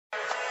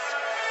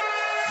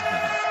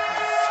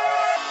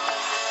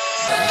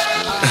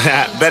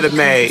Better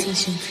made.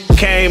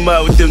 Came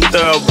up with them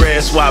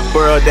thoroughbreds, swap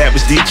world, that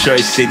was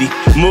Detroit City.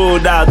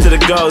 Moved out to the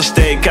Gold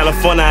State,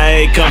 California, I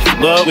ain't come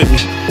from up with me.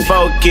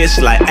 Focus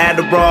like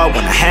Adderall,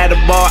 when I had a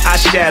ball, I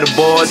shatter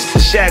boards.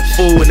 Shack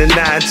fool in the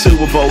 9-2,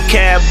 a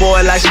vocab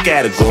boy like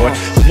Scattergory.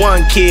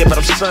 One kid, but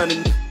I'm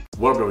sunning.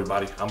 What up,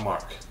 everybody? I'm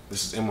Mark.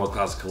 This is MWILL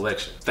Closet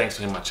Collection. Thanks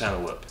for hitting my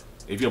channel up.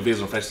 If you're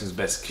visiting Fashion's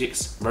best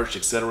kicks, merch,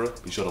 etc.,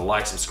 be sure to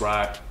like,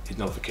 subscribe, hit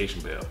the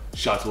notification bell.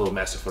 Shout out to Little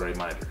Master for the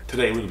reminder.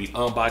 Today we're going to be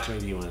unboxing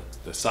and reviewing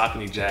the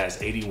Saucony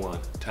Jazz 81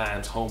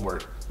 times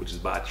HommeWrk, which is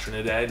by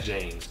Trinidad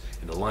James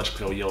in the lunch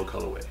pail yellow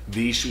colorway.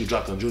 These shoes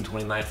dropped on June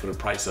 29th for the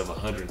price of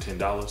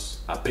 $110.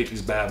 I picked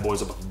these bad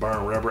boys up off the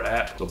Burn Rubber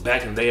app. So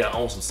back in the day, I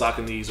owned some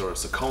Sauconys, or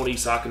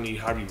Saucony,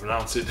 however you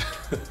pronounce it.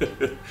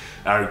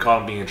 I recall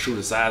them being true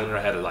to size. I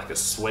had like a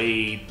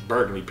suede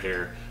burgundy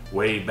pair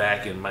way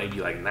back in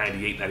maybe like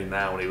 98,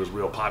 99 when they was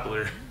real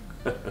popular.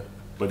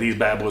 But these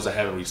bad boys are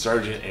having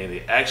resurgent, and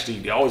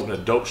they always been a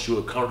dope shoe,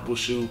 a comfortable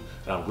shoe.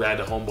 And I'm glad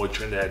the homeboy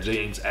Trinidad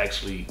James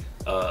actually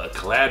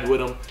collabed with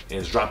them and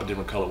is dropping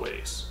different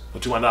colorways.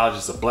 But to my knowledge,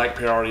 it's a black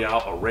pair already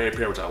out, a red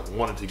pair which I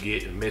wanted to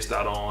get and missed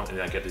out on, and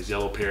then I got this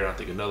yellow pair, and I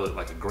think another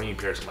like a green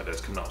pair or something like that's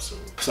coming out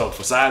soon. So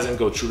for sizing,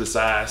 go true to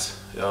size.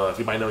 If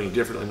you might know any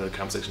different, let me know in the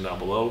comment section down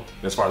below.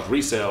 And as far as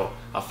resale,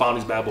 I found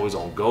these bad boys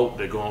on GOAT.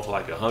 They're going for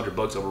like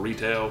 $100 over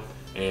retail,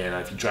 and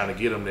if you're trying to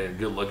get them, then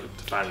good luck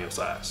to finding your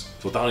size.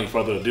 So without any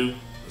further ado,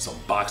 let's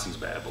unbox these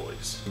bad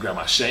boys. Grab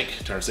my shank,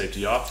 turn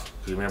safety off,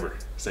 because remember,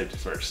 safety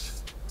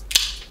first.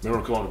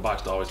 Remember to come on the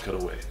box to always cut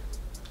away.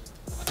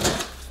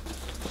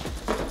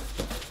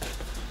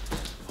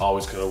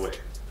 Always cut away.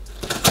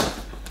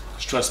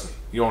 Just trust me,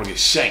 you don't want to get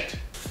shanked.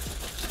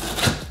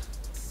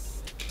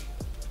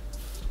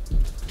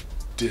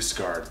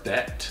 Discard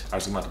that. All right,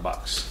 let's get them out the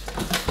box.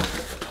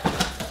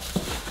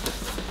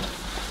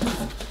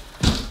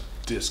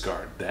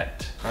 Discard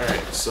that. All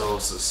right, so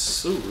it's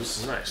this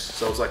is nice.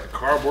 So it's like a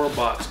cardboard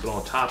box, but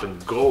on top in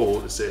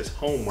gold, it says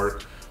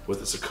HommeWrk with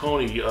the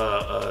Saucony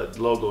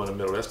logo in the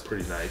middle. That's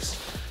pretty nice.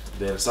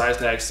 Then the size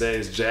tag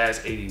says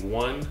Jazz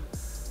 81.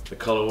 The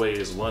colorway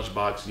is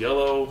lunchbox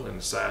yellow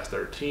and size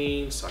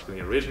 13,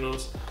 Saucony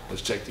Originals.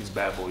 Let's check these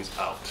bad boys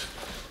out.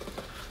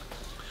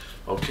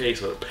 Okay,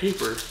 so the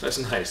paper, that's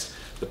nice.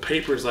 The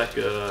paper is like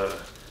a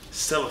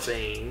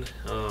cellophane,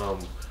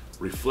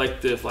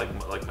 reflective,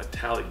 like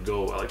metallic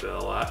gold. I like that a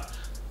lot.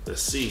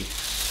 Let's see.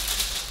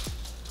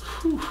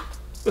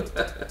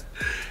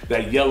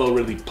 That yellow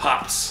really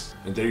pops.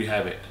 And there you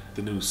have it,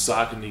 the new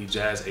Saucony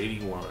Jazz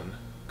 81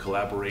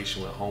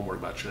 collaboration with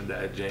HommeWrk by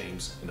Trinidad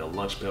James in the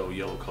lunch pail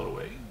yellow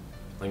colorway.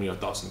 Let me know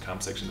your thoughts in the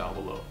comment section down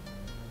below.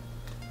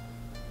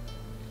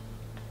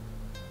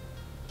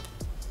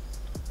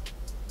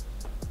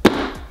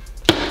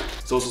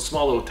 So it's a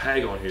small little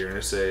tag on here, and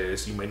it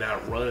says you may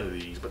not run into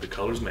these, but the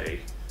colors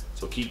may.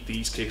 So keep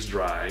these kicks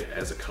dry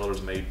as the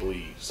colors may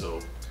bleed. So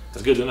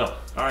that's good to know.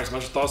 All right, so my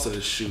thoughts of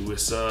this shoe.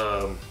 It's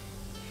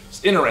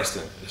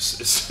interesting.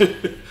 It's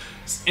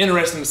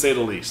interesting to say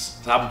the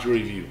least. Topic to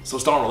review. So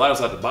starting right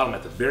outside the bottom,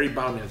 at the very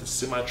bottom, you have the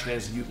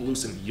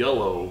semi-translucent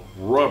yellow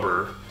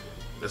rubber.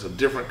 That's a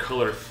different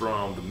color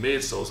from the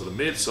midsole. So the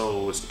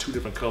midsole is two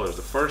different colors.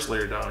 The first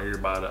layer down here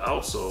by the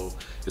outsole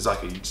is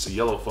like it's a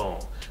yellow foam.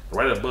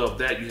 Right above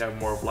that, you have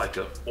more of like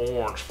an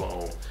orange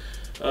foam.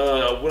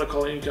 What I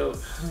call it,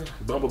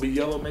 bumblebee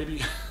yellow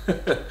maybe.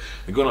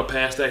 And going up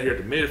past that here at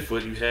the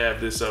midfoot, you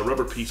have this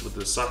rubber piece with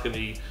the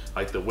Saucony,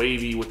 like the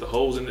wavy with the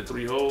holes in it,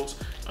 3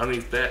 holes.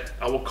 Underneath that,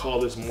 I will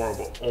call this more of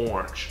an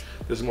orange.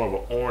 This is more of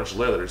an orange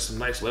leather. It's some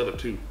nice leather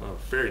too,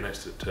 very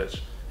nice to the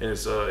touch. And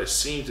it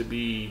seemed to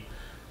be,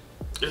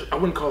 I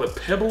wouldn't call it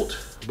pebbled,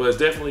 but it's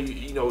definitely,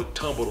 you know,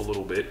 tumbled a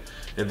little bit.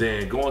 And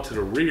then going to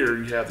the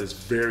rear, you have this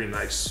very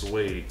nice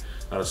suede.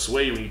 Now the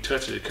suede, when you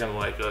touch it, it kind of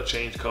like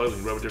change colors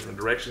and rub it different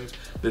directions.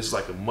 This is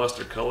like a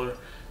mustard color.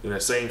 And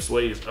that same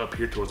suede is up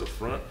here towards the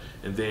front.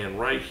 And then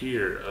right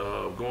here,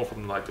 going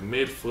from like the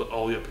midfoot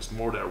all the way up, it's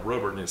more of that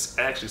rubber, and it's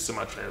actually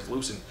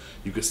semi-translucent.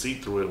 You can see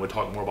through it, and we'll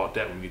talk more about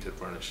that when we get to the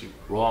front of the shoe.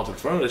 Roll on to the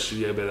front of the shoe,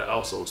 you have that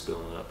outsole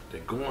spilling up.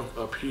 Then going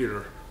up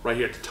here, right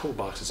here at the toe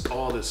box, it's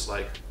all this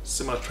like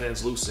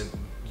semi-translucent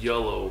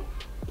yellow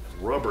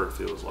rubber, it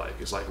feels like.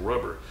 It's like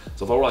rubber.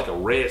 So if I were like a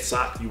red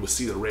sock, you would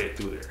see the red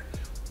through there.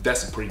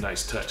 That's a pretty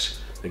nice touch.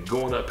 Then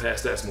going up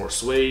past that's more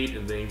suede,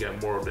 and then you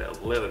got more of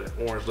that leather,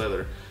 that orange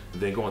leather.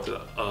 And then going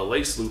to the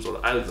lace loops, or the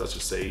eyelets I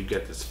should say, you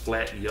got this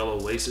flat yellow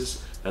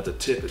laces. At the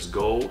tip is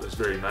gold, it's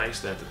very nice.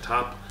 Then at the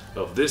top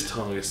of this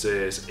tongue it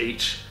says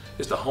H.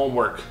 It's the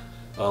HommeWrk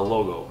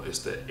logo. It's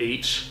the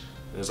H,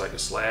 and there's like a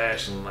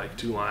slash and like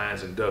 2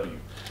 lines and W.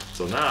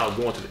 So now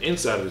going to the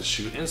inside of the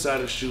shoe. Inside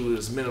of the shoe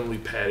is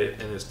minimally padded,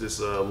 and it's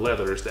this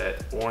leather, it's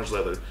that orange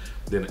leather.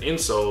 Then the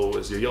insole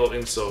is your yellow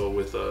insole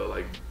with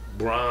like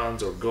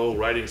bronze or gold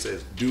writing.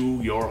 Says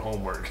do your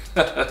homework.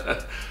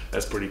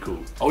 That's pretty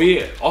cool. Oh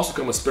yeah, also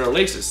come with spare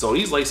laces. So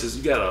these laces,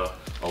 you got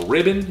a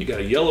ribbon, you got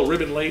a yellow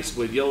ribbon lace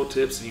with yellow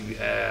tips, and you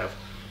have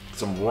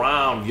some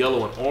round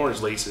yellow and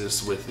orange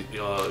laces with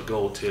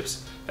gold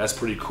tips That's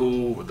pretty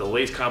cool. With the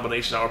lace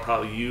combination, I would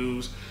probably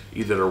use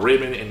either the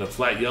ribbon and the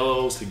flat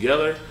yellows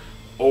together,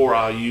 or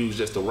I'll use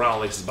just the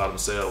round laces by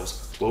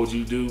themselves. What would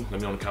you do? Let me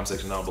know in the comment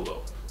section down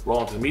below. Roll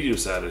on to the medial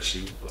side of the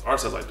shoe, the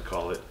arch side I like to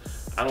call it.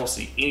 I don't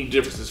see any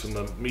differences from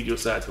the medial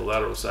side to the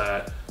lateral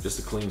side, just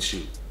a clean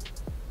shoe.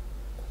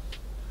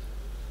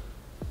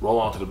 Roll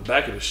on to the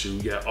back of the shoe,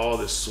 you got all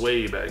this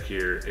suede back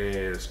here, and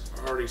it's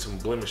already some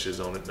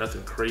blemishes on it,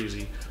 nothing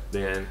crazy.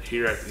 Then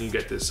here you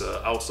got this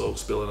outsole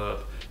spilling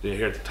up. Then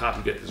here at the top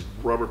you got this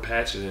rubber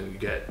patch, and then you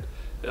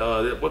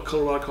got, what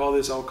color would I call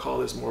this? I would call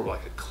this more of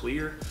like a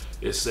clear.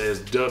 It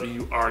says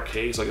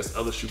WRK, so I guess the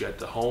other shoe got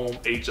the home,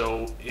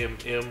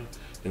 HOMM,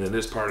 and then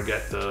this part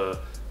got the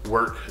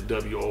work,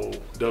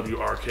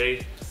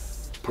 WRK.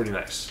 Pretty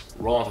nice.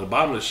 Roll on to the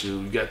bottom of the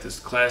shoe, you got this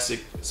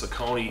classic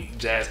Saucony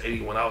Jazz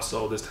 81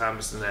 outsole. This time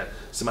it's in that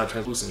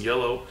semi-translucent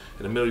yellow.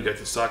 In the middle you got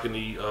the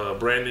Saucony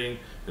branding,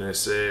 and it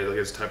says, I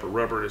guess, type of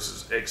rubber. This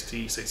is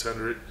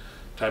XT600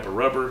 type of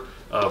rubber.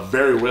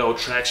 Very well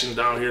traction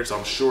down here, so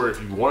I'm sure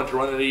if you wanted to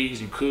run into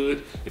these, you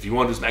could. If you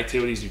want to do some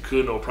activities, you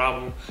could, no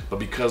problem. But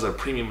because of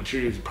premium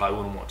materials, you probably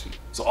wouldn't want to.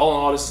 So all in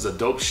all, this is a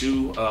dope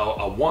shoe.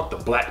 I want the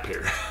black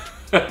pair.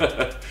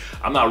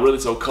 I'm not really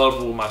so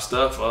colorful with my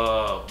stuff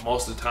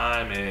most of the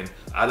time, and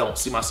I don't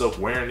see myself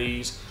wearing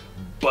these,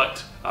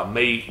 but I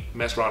may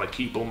mess around and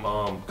keep them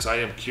because I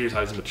am curious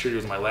how these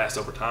materials might last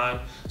over time.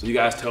 So you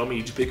guys tell me,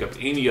 did you pick up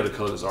any other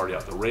colors that's already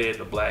out? The red,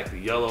 the black, the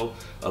yellow,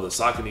 the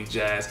Saucony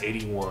Jazz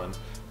 81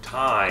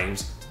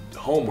 times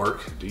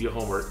HommeWrk, do your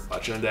homework, by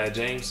Trinidad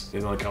James.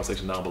 Leave it in the comment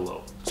section down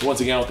below. So once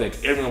again, I want to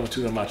thank everyone for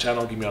tuning in my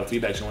channel, give me all the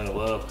feedback, showing the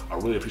love. I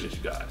really appreciate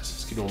you guys.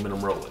 Let's keep the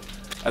momentum rolling.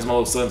 As my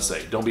little son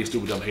say, don't be a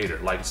stupid dumb hater.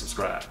 Like and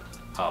subscribe.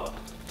 Holla.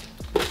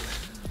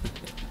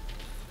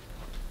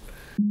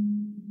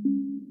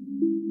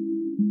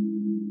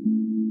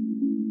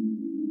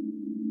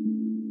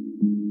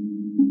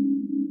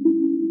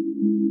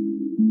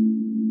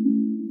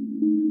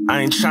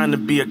 I ain't trying to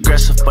be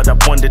aggressive, but I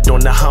wanted on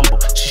the humble.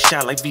 She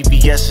shine like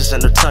VVS's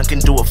and her tongue can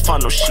do a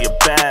funnel. She a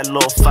bad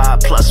little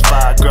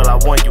 5+5. Girl, I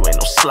want you. Ain't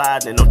no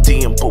sliding, no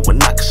DM, but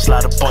when I can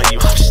slide up on you.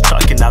 I'm just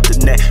talking out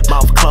the net,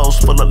 mouth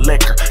closed, full of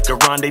liquor.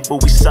 The rendezvous,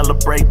 we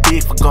celebrate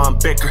big for going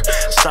bigger.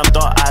 Some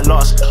thought I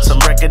lost, some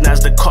recognize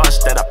the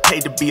cost that I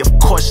paid to be, of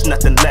course,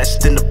 nothing less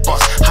than the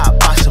boss. Hot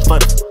boxing for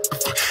the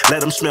let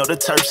them smell the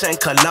terps and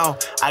cologne.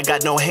 I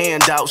got no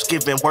handouts,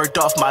 giving worked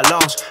off my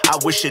loans. I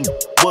wish it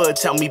would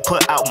tell me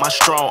put out my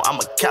strong. I'm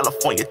a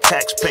California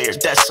taxpayer,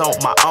 that's on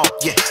my own.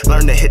 Yeah,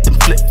 learn to hit them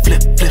flips.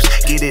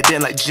 Get it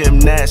in like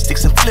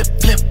gymnastics and flip.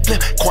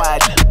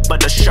 Quiet,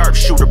 but a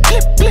sharpshooter,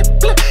 flip.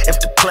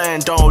 If the plan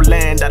don't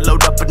land, I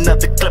load up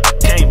another clip.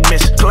 Can't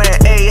miss.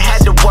 Plan A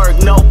had to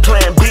work, no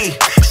plan B.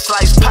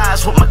 Slice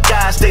pies with my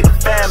guys, they the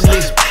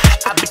family.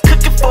 I been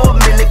cooking for a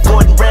minute,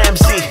 Gordon Ramsay.